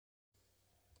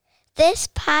This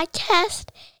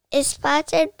podcast is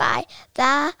sponsored by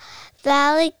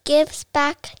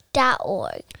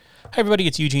ValleyGivesBack.org. Hi, everybody.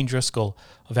 It's Eugene Driscoll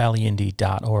of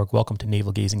ValleyIndy.org. Welcome to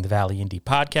Navel Gazing, the Valley Indy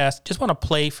podcast. Just want to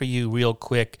play for you real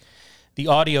quick the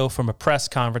audio from a press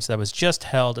conference that was just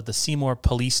held at the Seymour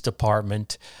Police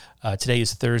Department. Today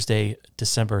is Thursday,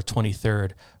 December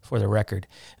 23rd, for the record.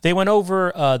 They went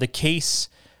over the case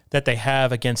that they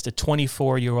have against a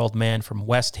 24-year-old man from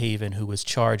West Haven who was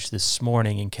charged this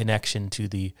morning in connection to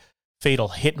the fatal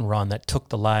hit and run that took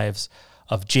the lives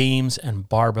of James and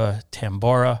Barbara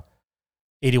Tambora,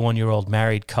 81-year-old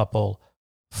married couple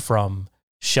from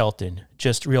Shelton.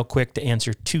 Just real quick to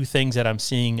answer two things that I'm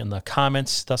seeing in the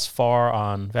comments thus far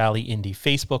on Valley Indy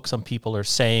Facebook. Some people are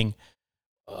saying,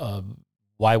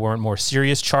 why weren't more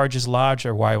serious charges lodged,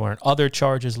 or why weren't other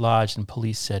charges lodged? And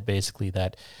police said basically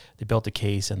that they built a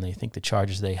case and they think the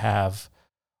charges they have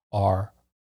are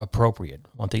appropriate.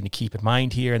 One thing to keep in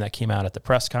mind here, and that came out at the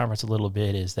press conference a little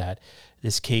bit, is that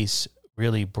this case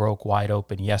really broke wide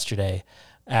open yesterday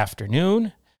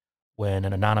afternoon when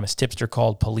an anonymous tipster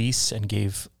called police and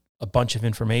gave a bunch of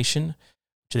information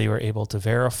which they were able to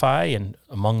verify. And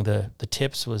among the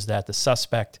tips was that the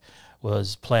suspect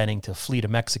was planning to flee to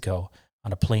Mexico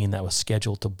on a plane that was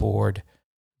scheduled to board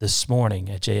this morning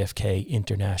at JFK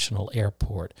International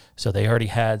Airport. So they already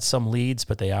had some leads,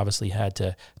 but they obviously had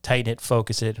to tighten it,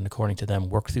 focus it, and according to them,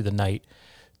 work through the night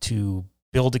to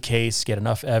build a case, get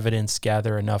enough evidence,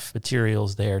 gather enough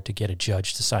materials there to get a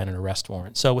judge to sign an arrest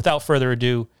warrant. So without further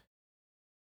ado,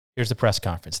 here's the press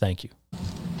conference. Thank you.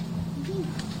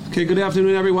 Okay, good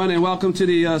afternoon, everyone, and welcome to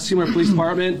the Seymour Police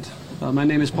Department. My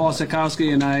name is Paul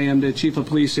Sekowski, and I am the Chief of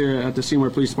Police here at the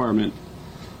Seymour Police Department.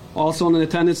 Also in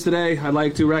attendance today, I'd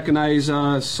like to recognize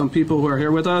some people who are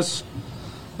here with us.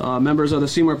 Members of the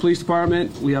Seymour Police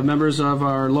Department. We have members of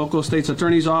our local State's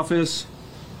Attorney's Office.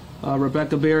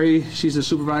 Rebecca Berry, she's a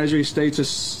supervisory State's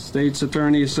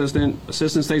Attorney, Assistant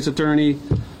State's Attorney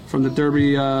from the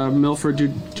Derby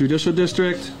Milford Judicial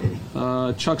District.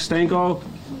 Chuck Stanko,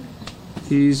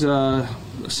 he's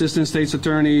Assistant State's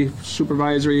Attorney,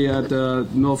 Supervisory at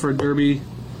Milford Derby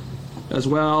as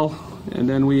well. And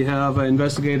then we have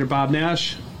Investigator Bob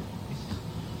Nash.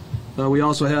 We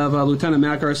also have Lieutenant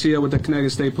Matt Garcia with the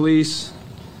Connecticut State Police.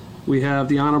 We have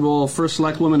the Honorable First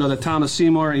Select Woman of the Town of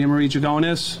Seymour, Anne Marie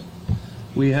Jagonis.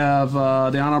 We have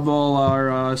the Honorable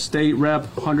our State Rep,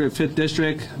 105th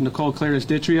District, Nicole Claris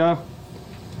Ditria.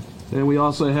 And we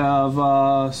also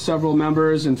have several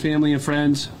members and family and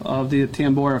friends of the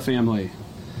Tambora family,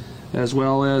 as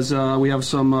well as we have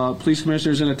some police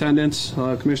commissioners in attendance,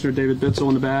 Commissioner David Bitzel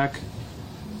in the back,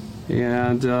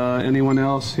 and anyone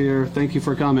else here. Thank you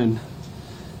for coming.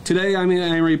 Today I'm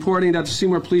reporting that the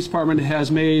Seymour Police Department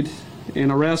has made an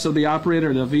arrest of the operator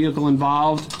of the vehicle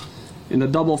involved in the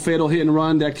double fatal hit and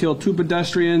run that killed two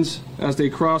pedestrians as they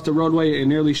crossed the roadway and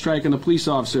nearly striking a police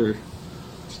officer.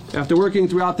 After working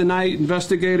throughout the night,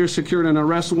 investigators secured an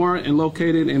arrest warrant and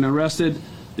located and arrested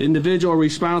the individual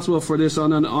responsible for this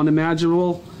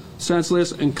unimaginable,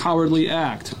 senseless, and cowardly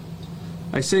act.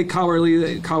 I say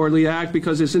cowardly act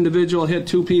because this individual hit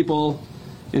two people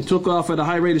and took off at a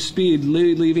high rate of speed,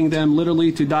 leaving them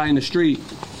literally to die in the street.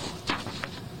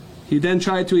 He then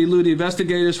tried to elude the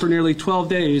investigators for nearly 12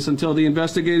 days until the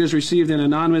investigators received an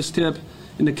anonymous tip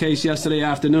in the case yesterday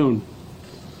afternoon.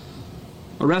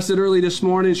 Arrested early this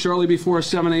morning, shortly before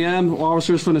 7 a.m.,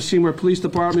 officers from the Seymour Police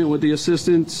Department with the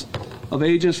assistance of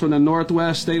agents from the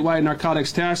Northwest Statewide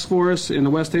Narcotics Task Force and the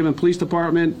West Haven Police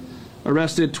Department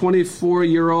arrested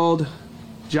 24-year-old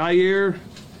Jair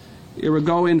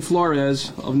Irigoyen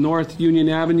Flores of North Union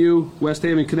Avenue, West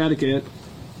Haven, Connecticut.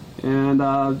 And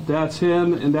that's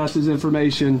him, and that's his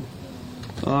information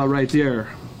right there.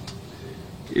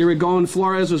 Irigoyen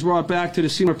Flores was brought back to the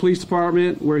Seymour Police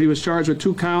Department, where he was charged with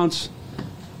 2 counts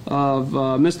of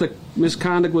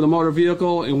misconduct with a motor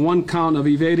vehicle and 1 count of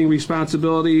evading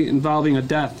responsibility involving a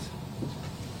death.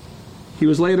 He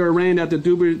was later arraigned at the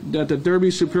Derby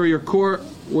Superior Court,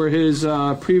 where his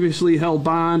previously held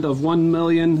bond of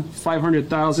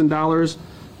 $1,500,000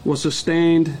 was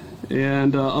sustained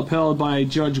and upheld by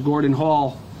Judge Gordon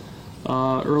Hall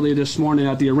earlier this morning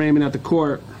at the arraignment at the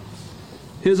court.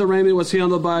 His arraignment was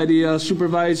handled by the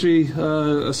Supervisory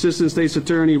Assistant State's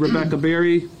Attorney Rebecca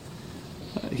Berry.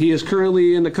 He is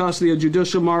currently in the custody of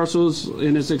judicial marshals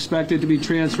and is expected to be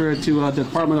transferred to the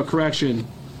Department of Correction.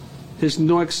 His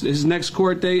next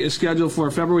court date is scheduled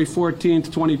for February 14th,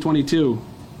 2022.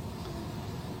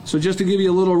 So just to give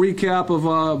you a little recap of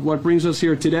what brings us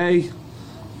here today,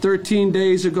 13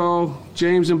 days ago,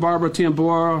 James and Barbara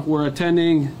Tambora were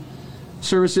attending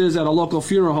services at a local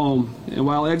funeral home, and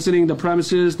while exiting the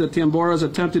premises, the Tamboras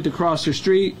attempted to cross the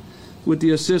street with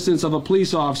the assistance of a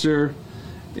police officer,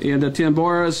 and the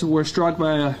Tamboras were struck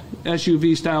by a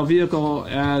SUV-style vehicle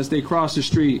as they crossed the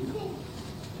street.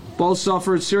 Both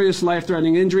suffered serious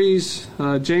life-threatening injuries.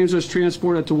 James was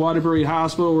transported to Waterbury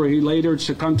Hospital, where he later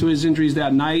succumbed to his injuries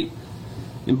that night.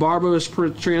 And Barbara was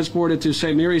transported to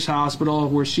St. Mary's Hospital,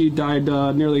 where she died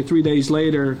nearly 3 days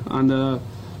later on the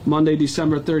Monday,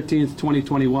 December 13th,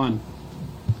 2021.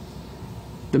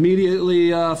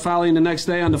 Immediately following the next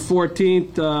day, on the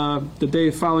 14th, the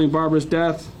day following Barbara's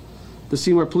death, the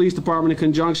Seymour Police Department, in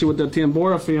conjunction with the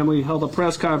Tambora family, held a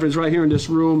press conference right here in this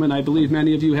room, and I believe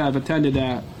many of you have attended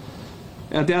that.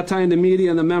 At that time, the media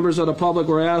and the members of the public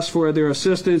were asked for their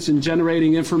assistance in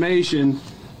generating information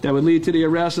that would lead to the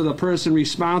arrest of the person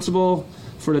responsible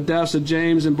for the deaths of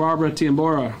James and Barbara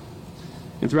Tambora.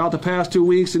 And throughout the past 2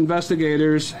 weeks,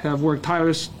 investigators have worked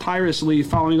tirelessly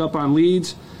following up on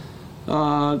leads,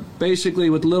 basically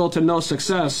with little to no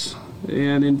success.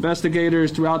 And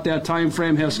investigators throughout that time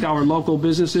frame have scoured local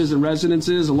businesses and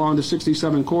residences along the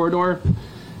 67 corridor,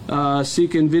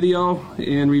 seeking video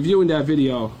and reviewing that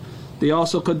video. They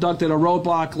also conducted a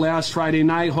roadblock last Friday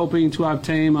night, hoping to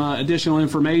obtain additional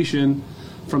information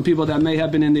from people that may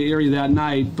have been in the area that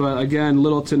night, but again,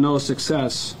 little to no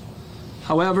success.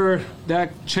 However,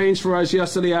 that changed for us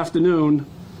yesterday afternoon.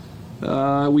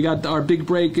 We got our big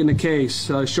break in the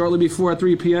case. Shortly before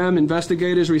 3 p.m.,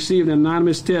 investigators received an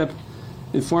anonymous tip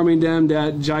informing them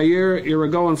that Jair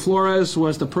Irigoyen Flores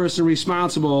was the person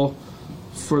responsible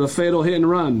for the fatal hit and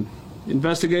run.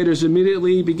 Investigators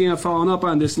immediately began following up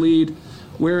on this lead,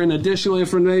 wherein additional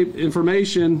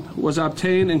information was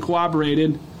obtained and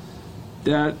corroborated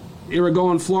that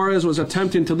Irigoyen Flores was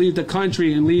attempting to leave the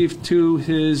country and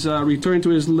return to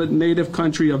his native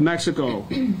country of Mexico.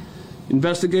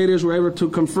 Investigators were able to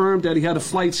confirm that he had a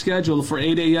flight scheduled for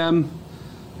 8 a.m.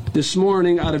 this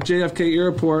morning out of JFK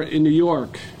Airport in New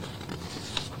York.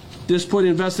 This put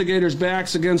investigators'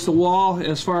 backs against the wall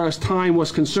as far as time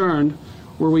was concerned,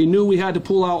 where we knew we had to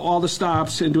pull out all the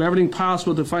stops and do everything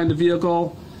possible to find the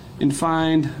vehicle and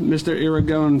find Mr.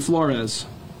 Irigoyen Flores.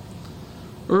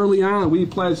 Early on, we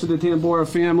pledged to the Tambora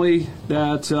family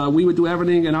that we would do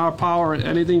everything in our power,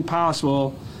 anything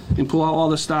possible, and pull out all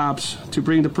the stops to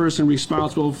bring the person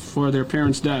responsible for their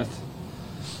parents' death.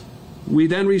 We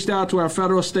then reached out to our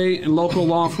federal, state, and local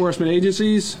law enforcement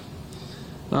agencies.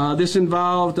 This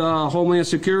involved Homeland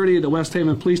Security, the West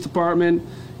Haven Police Department,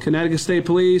 Connecticut State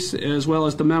Police, as well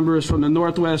as the members from the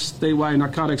Northwest Statewide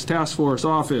Narcotics Task Force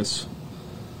Office.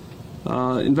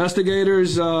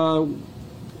 Investigators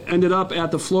ended up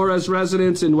at the Flores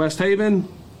residence in West Haven.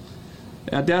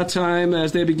 At that time,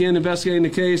 as they began investigating the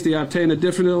case, they obtained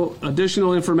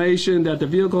additional information that the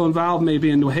vehicle involved may be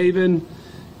in New Haven.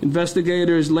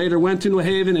 Investigators later went to New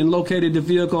Haven and located the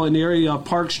vehicle in the area of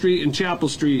Park Street and Chapel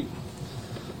Street.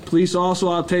 Police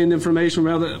also obtained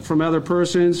information from other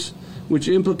persons which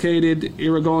implicated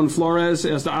Irigoyen Flores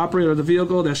as the operator of the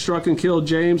vehicle that struck and killed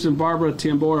James and Barbara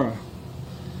Tambora.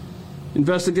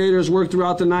 Investigators worked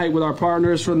throughout the night with our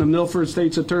partners from the Milford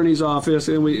State's Attorney's Office,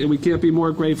 and we can't be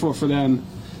more grateful for them.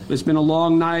 It's been a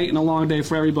long night and a long day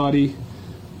for everybody,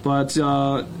 but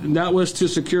that was to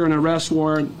secure an arrest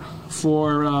warrant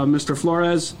for Mr.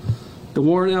 Flores. The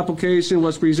warrant application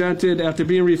was presented after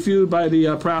being reviewed by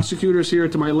the prosecutors here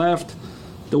to my left.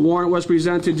 The warrant was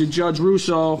presented to Judge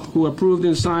Russo, who approved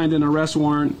and signed an arrest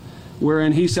warrant,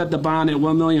 wherein he set the bond at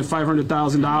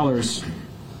 $1,500,000.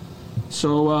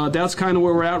 So that's kind of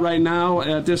where we're at right now.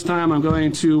 At this time, I'm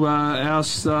going to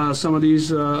ask some of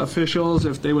these officials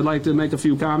if they would like to make a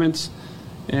few comments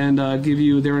and give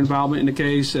you their involvement in the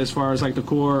case as far as like the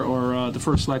Corps or the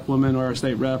First Select Woman or our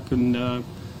State Rep and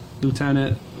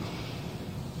Lieutenant.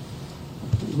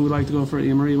 Who would like to go first?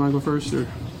 Marie, you want to go first? Or?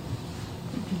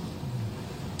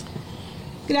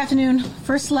 Good afternoon.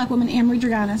 First Select Woman Anne Marie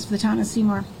Draganis for the town of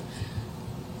Seymour.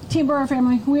 Tambora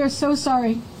family, we are so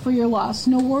sorry for your loss.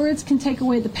 No words can take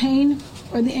away the pain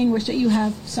or the anguish that you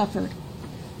have suffered.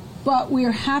 But we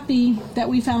are happy that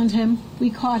we found him, we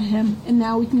caught him, and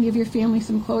now we can give your family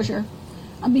some closure.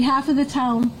 On behalf of the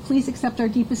town, please accept our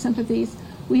deepest sympathies.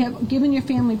 We have given your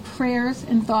family prayers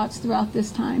and thoughts throughout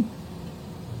this time.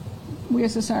 We are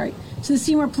so sorry. To the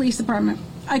Seymour Police Department,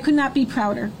 I could not be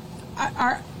prouder.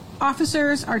 Our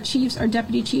officers, our chiefs, our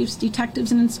deputy chiefs,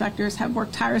 detectives, and inspectors have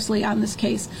worked tirelessly on this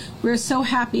case. We're so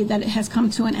happy that it has come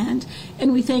to an end.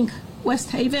 And we thank West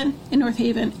Haven and North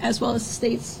Haven, as well as the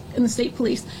states and the state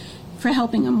police, for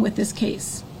helping them with this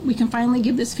case. We can finally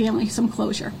give this family some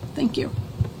closure. Thank you.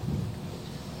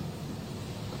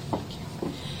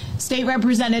 State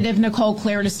Representative Nicole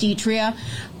Claire DeStitria.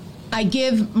 I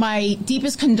give my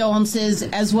deepest condolences,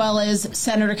 as well as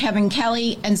Senator Kevin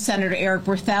Kelly and Senator Eric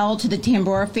Berthel, to the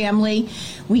Tambora family.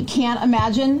 We can't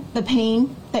imagine the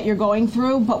pain that you're going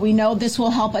through, but we know this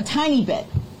will help a tiny bit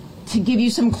to give you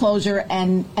some closure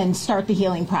and start the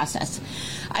healing process.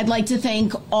 I'd like to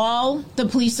thank all the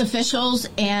police officials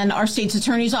and our state's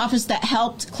attorney's office that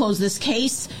helped close this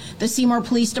case, the Seymour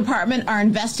Police Department, our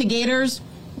investigators,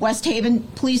 West Haven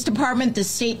Police Department, the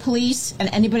state police, and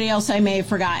anybody else I may have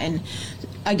forgotten.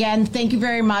 Again, thank you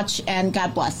very much, and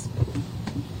God bless.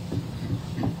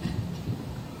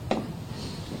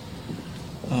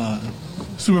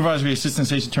 Supervisory Assistant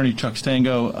State's Attorney Chuck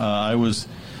Stango. I was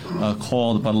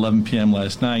called about 11 p.m.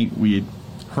 last night. We had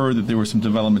heard that there were some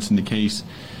developments in the case.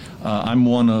 I'm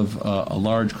one of a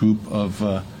large group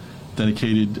of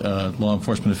dedicated law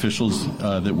enforcement officials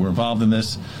that were involved in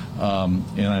this,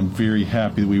 and I'm very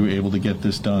happy that we were able to get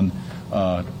this done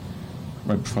right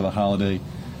before the holiday.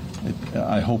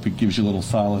 I hope it gives you a little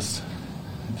solace,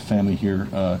 the family here,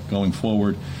 going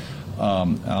forward.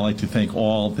 I'd like to thank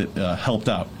all that helped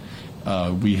out.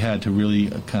 We had to really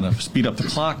kind of speed up the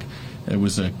clock. It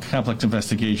was a complex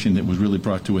investigation that was really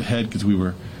brought to a head because we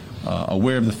were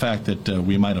aware of the fact that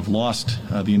we might have lost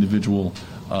the individual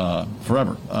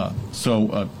forever.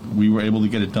 So we were able to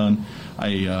get it done.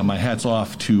 My hat's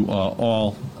off to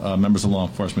all members of law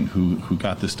enforcement who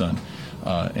got this done.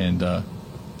 And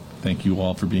thank you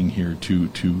all for being here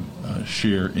to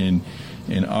share in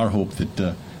our hope that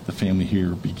the family here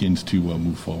begins to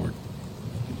move forward.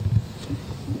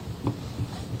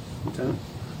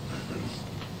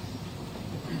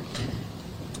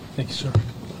 Thank you, sir.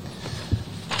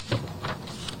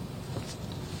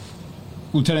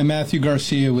 Lieutenant Matthew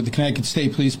Garcia with the Connecticut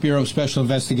State Police Bureau of Special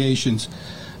Investigations.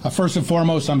 First and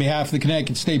foremost, on behalf of the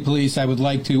Connecticut State Police, I would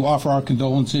like to offer our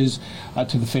condolences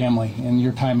to the family in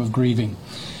your time of grieving.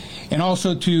 And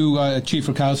also to Chief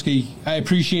Rakowski, I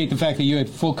appreciate the fact that you had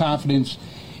full confidence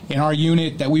in our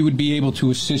unit that we would be able to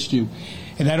assist you.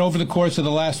 And that over the course of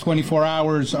the last 24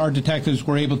 hours, our detectives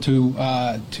were able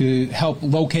to help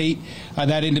locate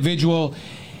that individual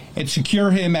and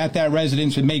secure him at that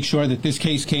residence and make sure that this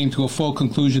case came to a full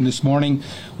conclusion this morning.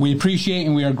 We appreciate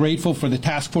and we are grateful for the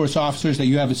task force officers that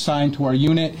you have assigned to our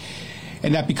unit,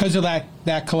 and that because of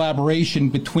that collaboration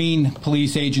between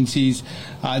police agencies,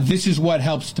 this is what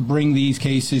helps to bring these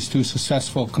cases to a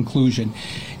successful conclusion.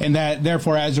 And that,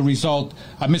 therefore, as a result,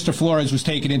 Mr. Flores was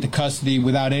taken into custody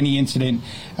without any incident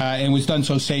and was done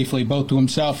so safely, both to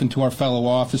himself and to our fellow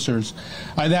officers.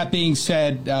 That being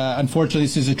said, unfortunately,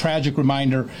 this is a tragic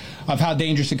reminder of how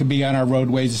dangerous it can be on our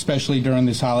roadways, especially during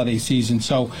this holiday season.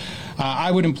 So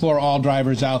I would implore all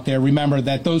drivers out there, remember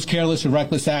that those careless or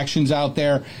reckless actions out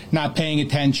there, not paying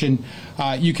attention,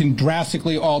 you can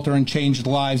drastically alter and change the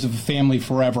lives of a family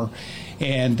forever.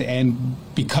 And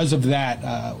because of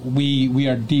that, we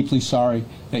are deeply sorry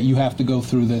that you have to go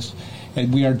through this.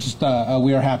 And we are just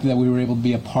we are happy that we were able to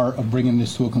be a part of bringing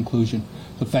this to a conclusion.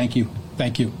 So thank you.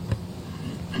 Thank you.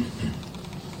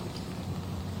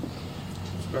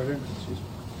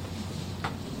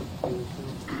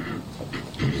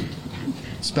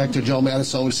 Inspector Joe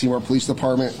Mattisoli, Seymour Police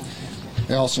Department.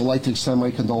 I also like to extend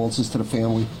my condolences to the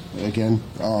family again.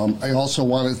 I also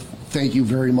want to thank you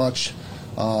very much.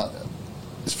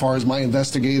 As far as my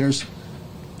investigators,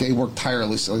 they work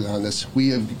tirelessly on this. We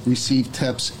have received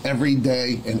tips every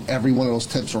day, and every one of those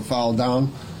tips were followed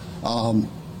down.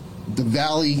 The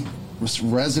Valley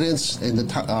residents and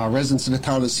the residents of the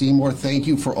town of Seymour, thank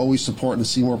you for always supporting the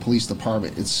Seymour Police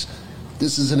Department.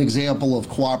 This is an example of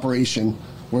cooperation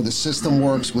where the system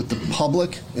works with the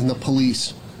public and the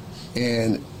police,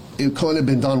 and it couldn't have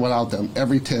been done without them.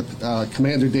 Every tip,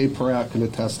 Commander Dave Peratt can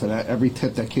attest to that. Every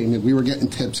tip that came in, we were getting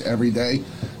tips every day.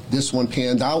 This one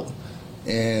panned out,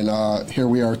 and here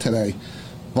we are today.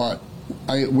 But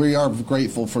we are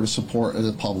grateful for the support of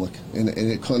the public, and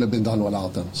it couldn't have been done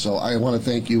without them. So I want to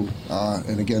thank you,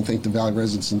 and again, thank the Valley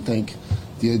residents, and thank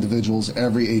the individuals,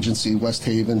 every agency, West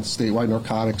Haven, Statewide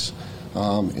Narcotics,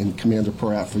 and Commander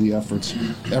Peratt for the efforts.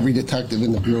 Every detective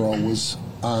in the Bureau was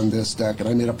on this deck, and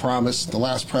I made a promise the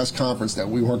last press conference that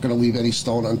we weren't going to leave any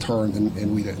stone unturned,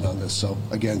 and we didn't on this. So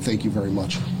again, thank you very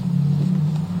much.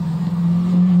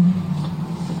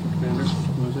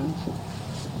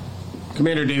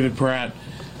 Commander David Peratt.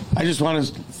 I just want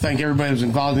to thank everybody who's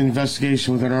involved in the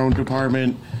investigation within our own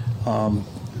department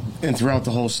and throughout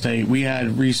the whole state. We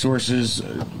had resources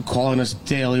calling us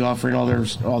daily, offering all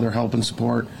their help and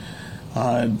support.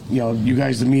 You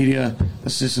guys, the media,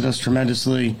 assisted us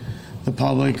tremendously. The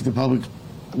public,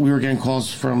 we were getting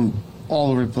calls from all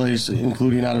over the place,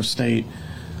 including out of state.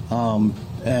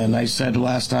 And I said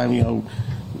last time,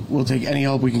 we'll take any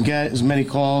help we can get, as many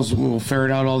calls. We will ferret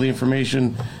out all the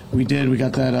information. We did. We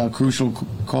got that crucial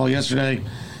call yesterday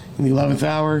in the 11th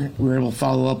hour. We were able to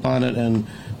follow up on it and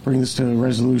bring this to a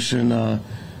resolution.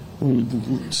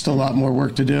 Still a lot more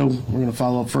work to do. We're going to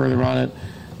follow up further on it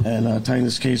and tighten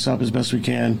this case up as best we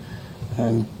can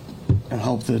and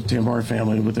help the Tambora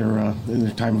family with in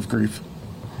their time of grief.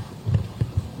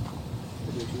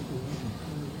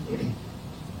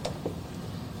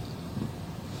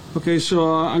 Okay,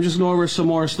 so I'm just going to go over some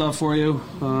more stuff for you.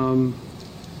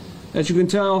 As you can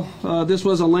tell, this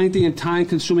was a lengthy and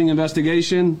time-consuming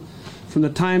investigation. From the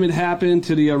time it happened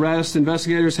to the arrest,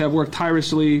 investigators have worked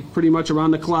tirelessly, pretty much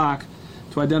around the clock,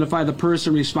 to identify the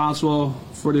person responsible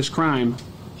for this crime,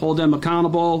 hold them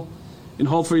accountable, and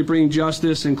hopefully bring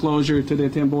justice and closure to the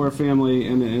Tambora family.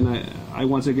 And I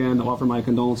once again offer my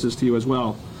condolences to you as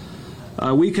well.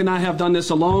 We could not have done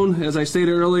this alone. As I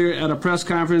stated earlier at a press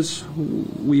conference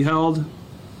we held,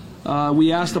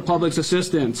 we asked the public's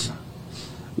assistance.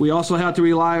 We also had to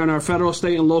rely on our federal,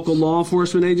 state, and local law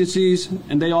enforcement agencies,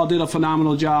 and they all did a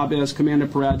phenomenal job, as Commander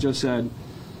Peratt just said.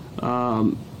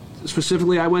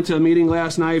 Specifically, I went to a meeting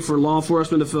last night for law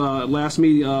enforcement,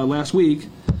 last week,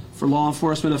 for law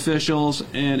enforcement officials,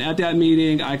 and at that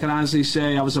meeting, I can honestly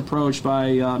say I was approached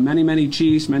by many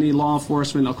chiefs, many law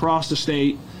enforcement across the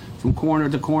state, from corner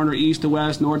to corner, east to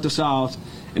west, north to south,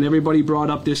 and everybody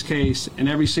brought up this case, and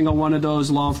every single one of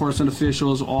those law enforcement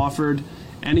officials offered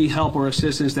any help or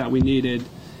assistance that we needed,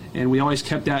 and we always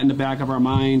kept that in the back of our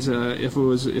minds if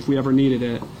we ever needed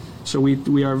it. So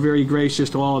we are very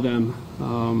gracious to all of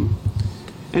them.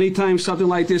 Anytime something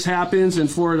like this happens, and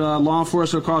for law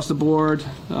enforcement across the board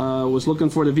was looking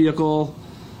for the vehicle,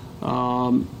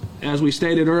 as we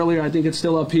stated earlier, I think it's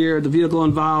still up here, the vehicle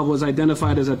involved was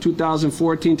identified as a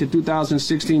 2014 to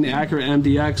 2016 Acura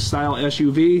MDX style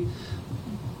SUV.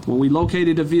 When we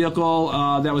located the vehicle,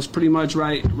 that was pretty much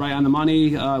right on the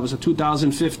money. It was a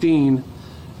 2015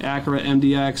 Acura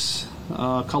MDX,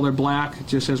 color black,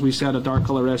 just as we said, a dark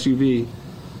color SUV.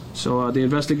 So the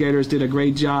investigators did a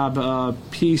great job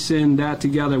piecing that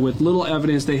together with little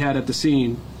evidence they had at the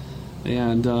scene.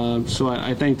 And so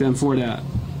I thank them for that.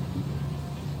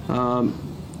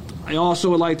 I also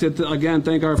would like to, again,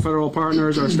 thank our federal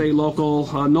partners, our state,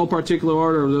 local, no particular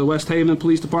order, the West Haven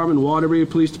Police Department, Waterbury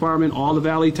Police Department, all the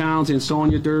Valley towns,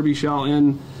 Ansonia, Derby,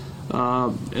 Shelton.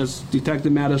 As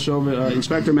Detective Matasovich,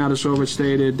 Inspector Matasovich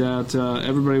stated, that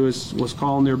everybody was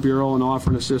calling their bureau and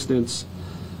offering assistance.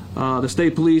 The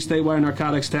State Police Statewide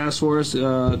Narcotics Task Force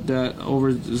that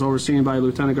is overseen by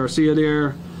Lieutenant Garcia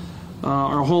there.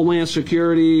 Our Homeland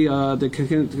Security,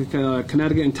 the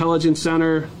Connecticut Intelligence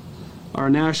Center, our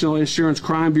National Insurance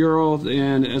Crime Bureau,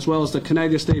 and as well as the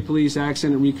Connecticut State Police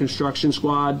Accident Reconstruction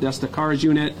Squad. That's the CARS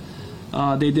unit.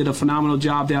 They did a phenomenal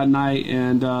job that night,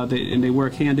 and they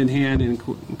work hand in hand in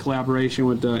collaboration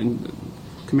with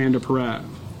Commander Peratt.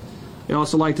 I'd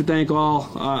also like to thank all,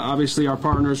 obviously, our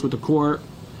partners with the court,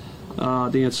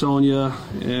 the Ansonia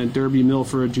and Derby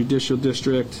Milford Judicial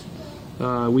District.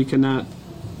 We cannot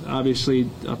obviously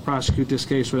prosecute this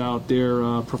case without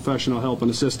their professional help and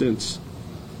assistance.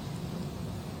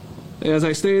 As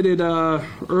I stated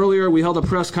earlier, we held a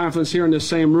press conference here in this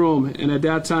same room, and at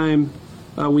that time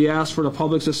we asked for the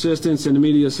public's assistance and the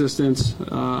media assistance.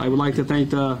 I would like to thank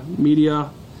the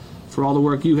media for all the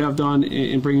work you have done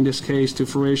in bringing this case to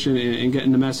fruition and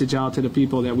getting the message out to the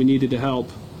people that we needed to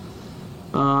help.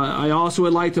 I also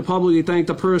would like to publicly thank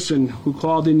the person who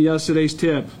called in yesterday's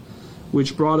tip,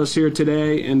 which brought us here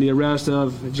today in the arrest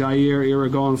of Jair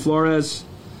Irigoyen Flores.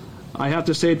 I have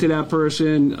to say to that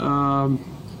person,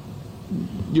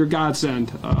 you're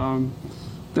godsend.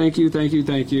 Thank you, thank you,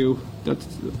 thank you.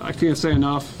 I can't say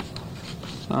enough.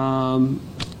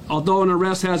 Although an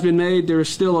arrest has been made, there is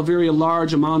still a very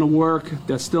large amount of work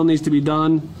that still needs to be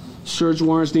done. Search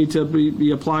warrants need to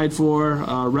be applied for.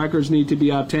 Records need to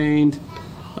be obtained.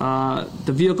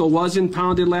 The vehicle was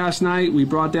impounded last night. We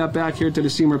brought that back here to the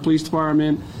Seymour Police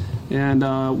Department, and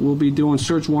we'll be doing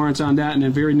search warrants on that in the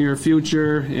very near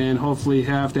future, and hopefully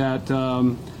have that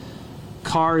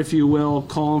car, if you will,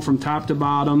 combed from top to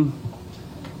bottom,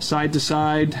 side to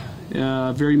side,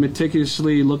 very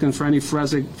meticulously looking for any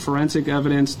forensic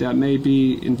evidence that may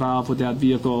be involved with that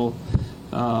vehicle.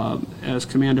 As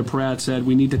Commander Peratt said,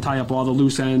 we need to tie up all the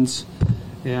loose ends,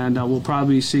 and we'll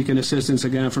probably be seeking assistance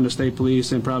again from the state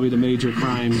police and probably the major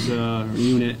crimes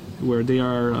unit, where they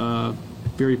are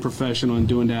very professional in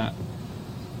doing that.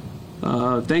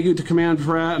 Thank you to Commander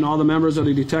Peratt and all the members of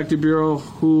the Detective Bureau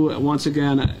who, once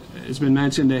again, it's been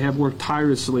mentioned, they have worked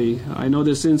tirelessly. I know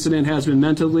this incident has been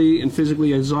mentally and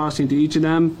physically exhausting to each of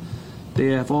them. They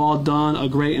have all done a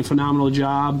great and phenomenal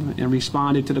job and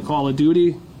responded to the call of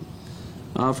duty.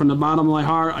 From the bottom of my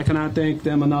heart, I cannot thank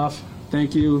them enough.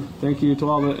 Thank you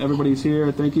to everybody's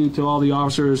here. Thank you to all the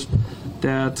officers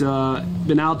that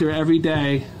been out there every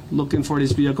day looking for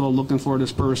this vehicle, looking for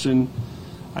this person.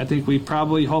 I think we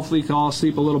probably, hopefully, can all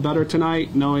sleep a little better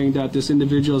tonight, knowing that this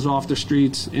individual is off the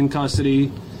streets in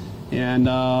custody, and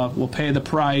will pay the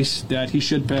price that he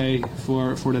should pay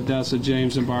for the deaths of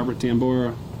James and Barbara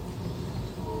Tambora.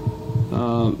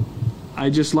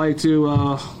 I'd just like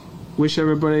to wish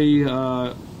everybody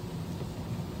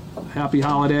happy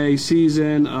holiday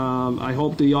season. I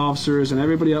hope the officers and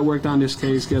everybody that worked on this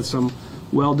case get some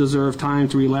well-deserved time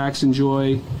to relax,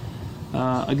 enjoy.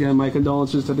 Again, my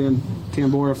condolences to the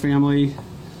Tambora family.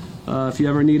 If you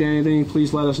ever need anything,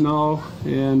 please let us know,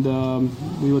 and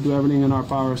we will do everything in our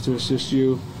powers to assist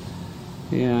you.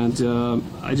 And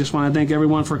I just want to thank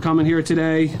everyone for coming here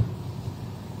today.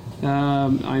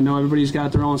 I know everybody's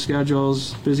got their own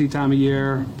schedules, busy time of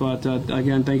year, but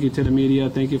again, thank you to the media,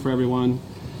 thank you for everyone.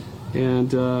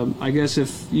 And I guess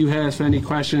if you have any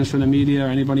questions from the media or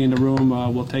anybody in the room,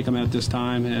 we'll take them at this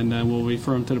time, and then we'll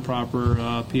refer them to the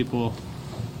proper people.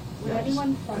 Would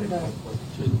anyone from the...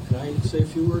 Can I say a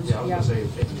few words? Yeah, I was going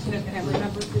to say,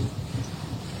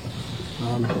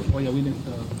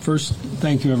 First,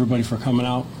 thank you everybody for coming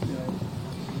out.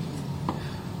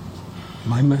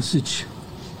 My message,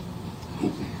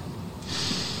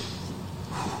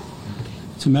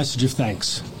 it's a message of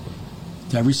thanks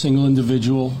to every single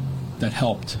individual that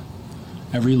helped.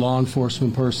 Every law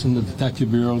enforcement person, the Detective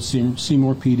Bureau,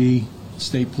 Seymour PD,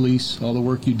 State Police, all the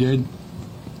work you did,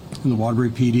 and the Waterbury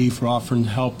PD for offering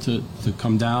help to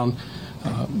come down,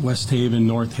 West Haven,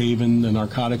 North Haven, the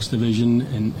Narcotics Division,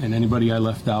 and anybody I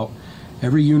left out.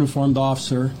 Every uniformed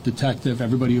officer, detective,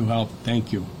 everybody who helped,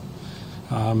 thank you.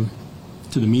 To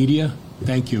the media,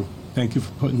 thank you. Thank you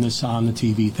for putting this on the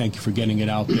TV. Thank you for getting it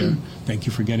out there. Thank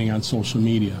you for getting on social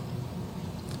media.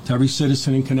 To every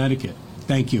citizen in Connecticut,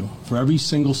 thank you. For every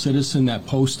single citizen that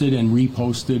posted and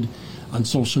reposted on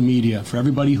social media, for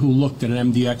everybody who looked at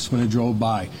an MDX when it drove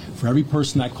by, for every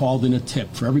person that called in a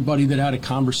tip, for everybody that had a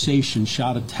conversation,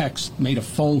 shot a text, made a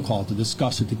phone call to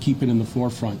discuss it, to keep it in the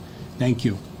forefront, thank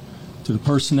you. To the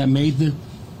person that made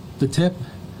the tip,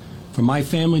 from my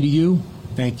family to you,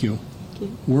 thank you.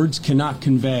 Words cannot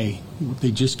convey,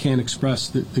 they just can't express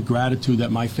the gratitude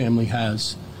that my family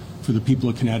has for the people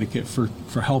of Connecticut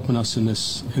for helping us in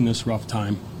this rough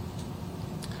time.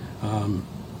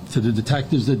 To the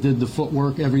detectives that did the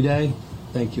footwork every day,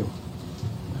 thank you.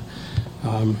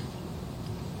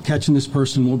 Catching this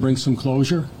person will bring some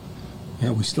closure.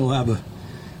 Yeah, we still have a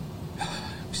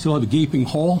gaping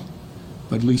hole,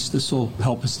 but at least this will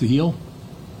help us to heal.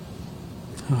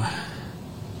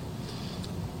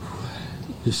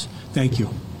 Just thank you.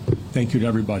 Thank you to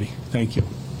everybody. Thank you.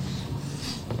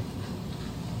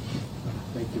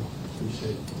 Thank you.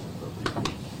 Appreciate it.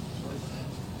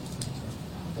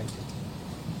 Thank you.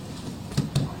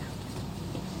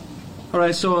 All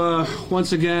right, so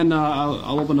once again,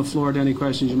 I'll open the floor to any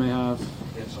questions you may have.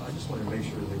 Yeah, so I just want to make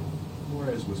sure that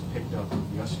Flores was picked up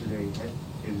yesterday at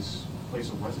his place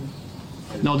of residence?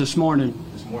 No, this morning.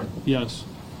 This morning? Yes,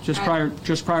 just prior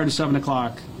to 7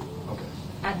 o'clock. Okay.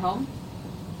 at home?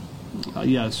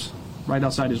 Yes, right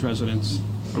outside his residence.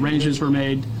 Arrangements were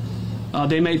made.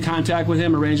 They made contact with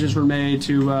him. Arrangements were made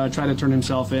to try to turn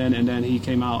himself in, and then he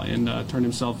came out and turned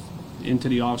himself into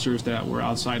the officers that were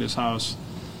outside his house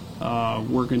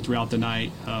working throughout the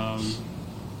night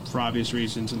for obvious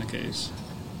reasons in the case.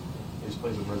 His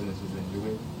place of residence is in New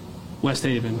Haven? West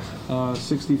Haven,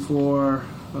 64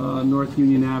 North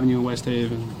Union Avenue in West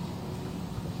Haven.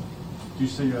 Do you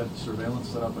say you had surveillance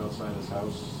set up outside his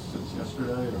house since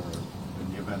yesterday, or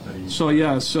in the event that he... So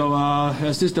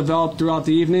as this developed throughout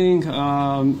the evening,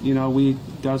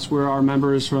 that's where our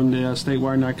members from the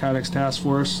statewide narcotics task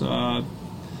force,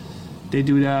 they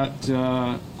do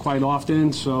that quite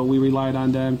often, so we relied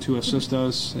on them to assist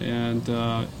us. And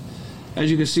as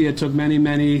you can see, it took many,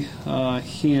 many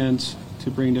hands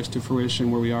to bring this to fruition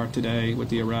where we are today with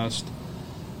the arrest.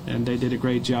 And they did a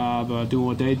great job doing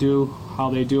what they do,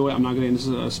 how they do it. I'm not going to get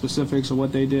into specifics of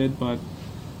what they did, but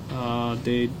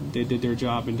they did their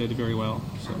job and did it very well.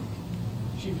 So.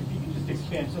 Chief, if you could just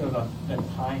expand sort of that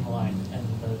timeline and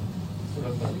the sort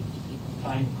of the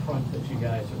time crunch that you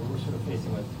guys were sort of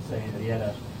facing with, saying that he had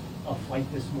a flight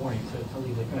this morning to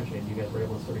leave the country, and you guys were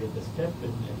able to sort of get this tip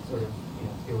and sort of,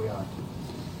 here we are.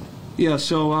 Yeah,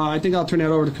 so I think I'll turn that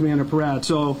over to Commander Peratt.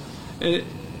 So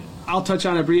I'll touch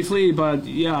on it briefly, but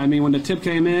yeah, I mean, when the tip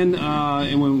came in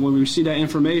and when we received that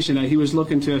information that he was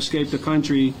looking to escape the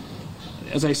country,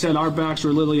 as I said, our backs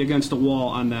were literally against the wall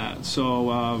on that.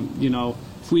 So,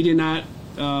 if we did not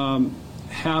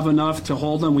have enough to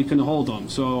hold them, we can hold them.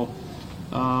 So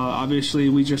obviously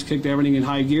we just kicked everything in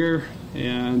high gear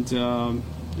and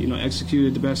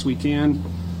executed the best we can,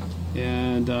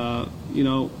 and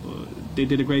they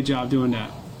did a great job doing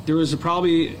that. There was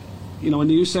probably, when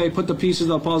you say put the pieces of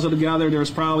the puzzle together,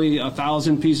 there's probably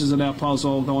 1,000 pieces of that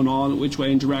puzzle going all which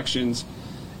way in directions.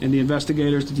 And the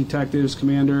investigators, the detectives,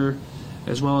 commander,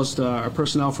 as well as our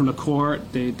personnel from the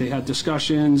court, they had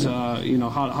discussions,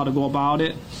 how to go about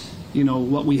it,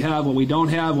 what we have, what we don't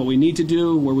have, what we need to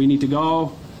do, where we need to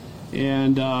go.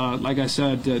 And like I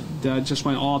said, that just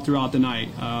went all throughout the night.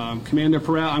 Commander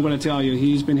Perret, I'm going to tell you,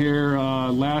 he's been here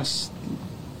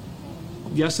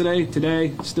yesterday,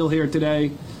 today, still here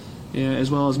today, as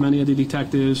well as many of the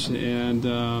detectives. And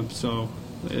so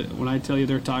when I tell you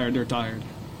they're tired, they're tired.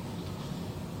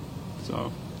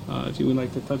 So if you would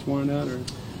like to touch more on that,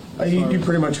 or you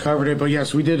pretty much covered it. But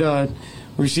yes, we did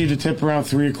received a tip around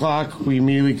 3 o'clock. We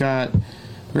immediately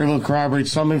were able to corroborate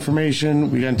some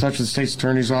information. We got in touch with the state's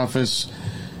attorney's office,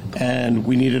 and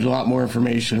we needed a lot more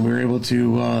information. We were able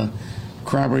to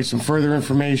corroborate some further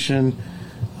information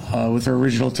with our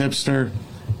original tipster,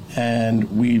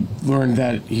 and we learned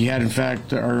that he had, in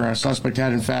fact, our suspect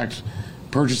had, in fact,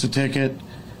 purchased a ticket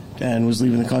and was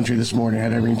leaving the country this morning.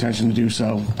 Had every intention to do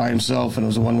so by himself, and it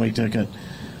was a one-way ticket.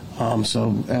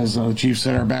 So as the chief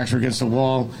said, our backs were against the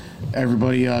wall.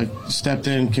 Everybody stepped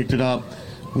in, kicked it up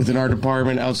within our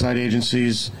department, outside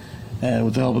agencies, and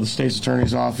with the help of the state's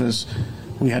attorney's office,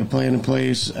 we had a plan in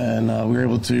place, and we were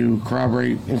able to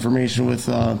corroborate information with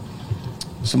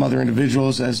some other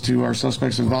individuals as to our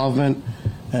suspect's involvement,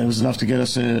 and it was enough to get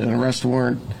us an arrest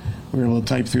warrant. We were able to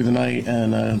type through the night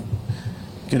and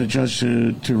get a judge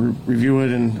to review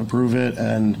it and approve it,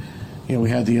 and we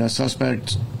had the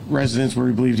suspect residence where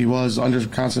we believed he was under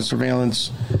constant surveillance,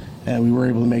 and we were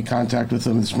able to make contact with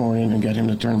him this morning and get him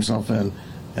to turn himself in,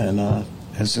 and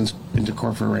has since been to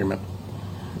court for arraignment.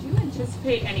 Do you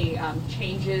anticipate any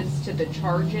changes to the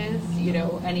charges,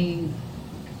 any,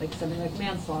 like something like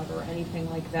manslaughter or anything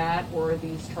like that, or are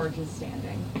these charges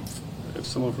standing? If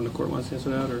someone from the court wants to answer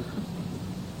that, or?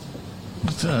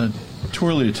 It's too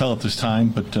early to tell at this time,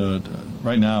 but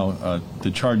right now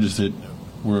the charges that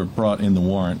were brought in the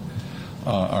warrant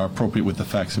are appropriate with the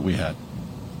facts that we had.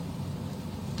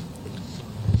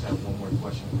 I just have one more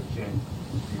question for Jen,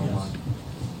 if you don't mind.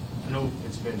 I know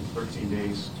it's been 13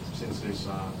 days since this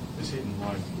hit and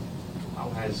run. How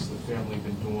has the family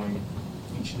been doing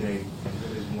each day, and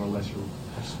what is more or less your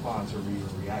response or your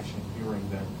reaction hearing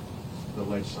that the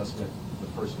alleged suspect, the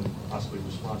person possibly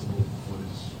responsible for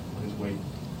his way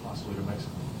possibly to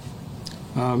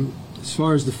Mexico? As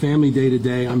far as the family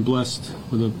day-to-day, I'm blessed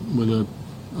with a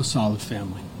solid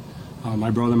family.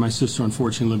 My brother and my sister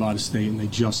unfortunately live out of state, and they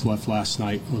just left last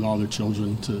night with all their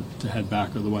children to head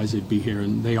back, otherwise they'd be here.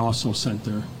 And they also sent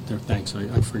their thanks.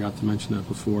 I forgot to mention that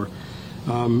before.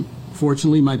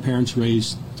 Fortunately, my parents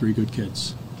raised 3 good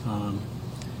kids.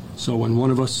 So when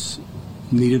one of us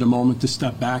needed a moment to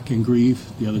step back and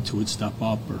grieve, the other 2 would step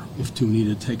up, or if 2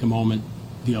 needed to take a moment,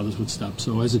 the others would step.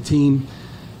 So as a team,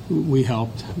 we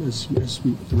helped. As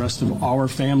the rest of our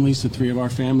families, the 3 of our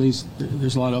families,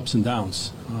 there's a lot of ups and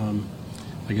downs.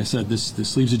 Like I said,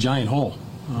 this leaves a giant hole.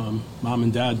 Mom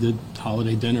and Dad did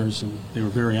holiday dinners, and they were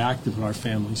very active in our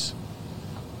families.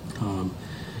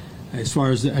 As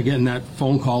far as, again, that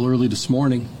phone call early this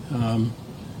morning,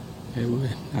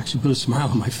 it actually put a smile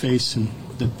on my face, and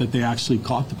that they actually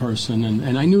caught the person.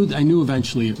 And I knew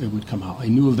eventually it would come out. I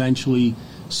knew eventually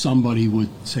somebody would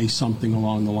say something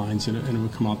along the lines, and it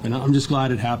would come up. And I'm just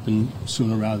glad it happened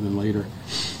sooner rather than later.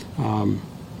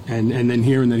 And then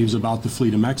hearing that he was about to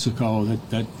flee to Mexico,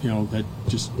 that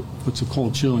just puts a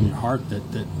cold chill in your heart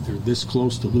that they're this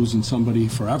close to losing somebody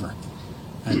forever,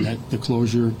 and that the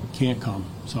closure can't come.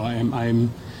 So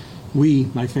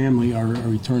my family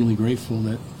are eternally grateful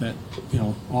that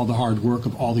all the hard work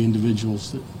of all the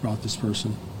individuals that brought this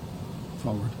person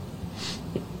forward.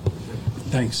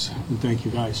 Thanks, and thank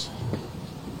you guys.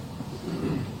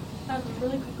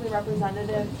 Really quickly,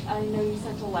 Representative, I know you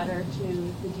sent a letter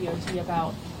to the DOT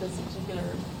about this particular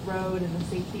road and the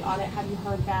safety audit. Have you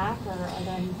heard back, or are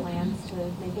there any plans to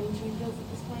make any changes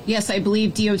at this point? Yes, I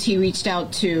believe DOT reached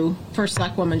out to First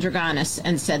Selectwoman Draganis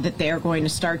and said that they are going to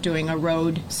start doing a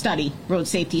road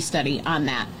safety study on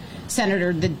that.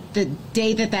 Senator, the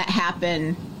day that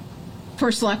happened,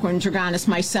 First Selectwoman Draganis,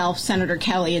 myself, Senator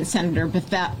Kelly, and Senator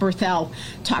Berthel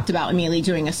talked about immediately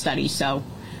doing a study. So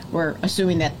we're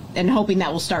assuming that and hoping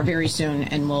that will start very soon,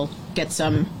 and we'll get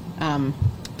some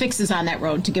fixes on that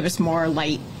road to give us more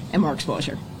light and more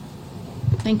exposure.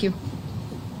 Thank you.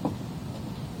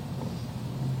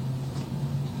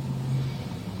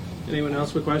 Anyone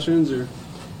else with questions? Or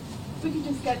If we could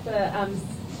just get the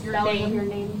Your spelling name. of your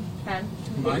name, Ken.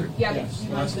 Mine? Yeah, Yes. you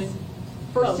mind Last just- name?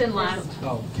 First and last.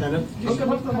 Oh, Kenneth? Just come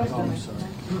up to the Oh, microphone. I'm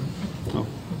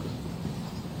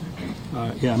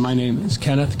sorry. Yeah, my name is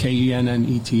Kenneth,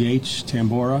 Kenneth,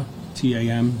 Tambora,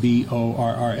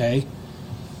 Tamborra.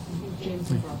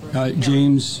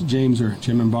 James or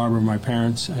Jim and Barbara are my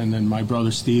parents, and then my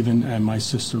brother Stephen and my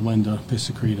sister Linda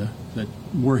Pisacreta that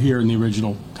were here in the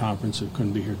original conference that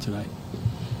couldn't be here today.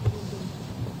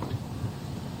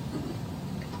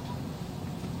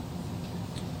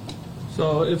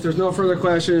 So if there's no further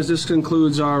questions, this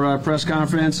concludes our press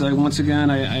conference. Once again,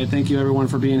 I thank you everyone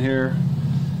for being here.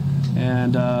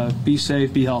 And be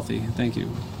safe, be healthy. Thank you.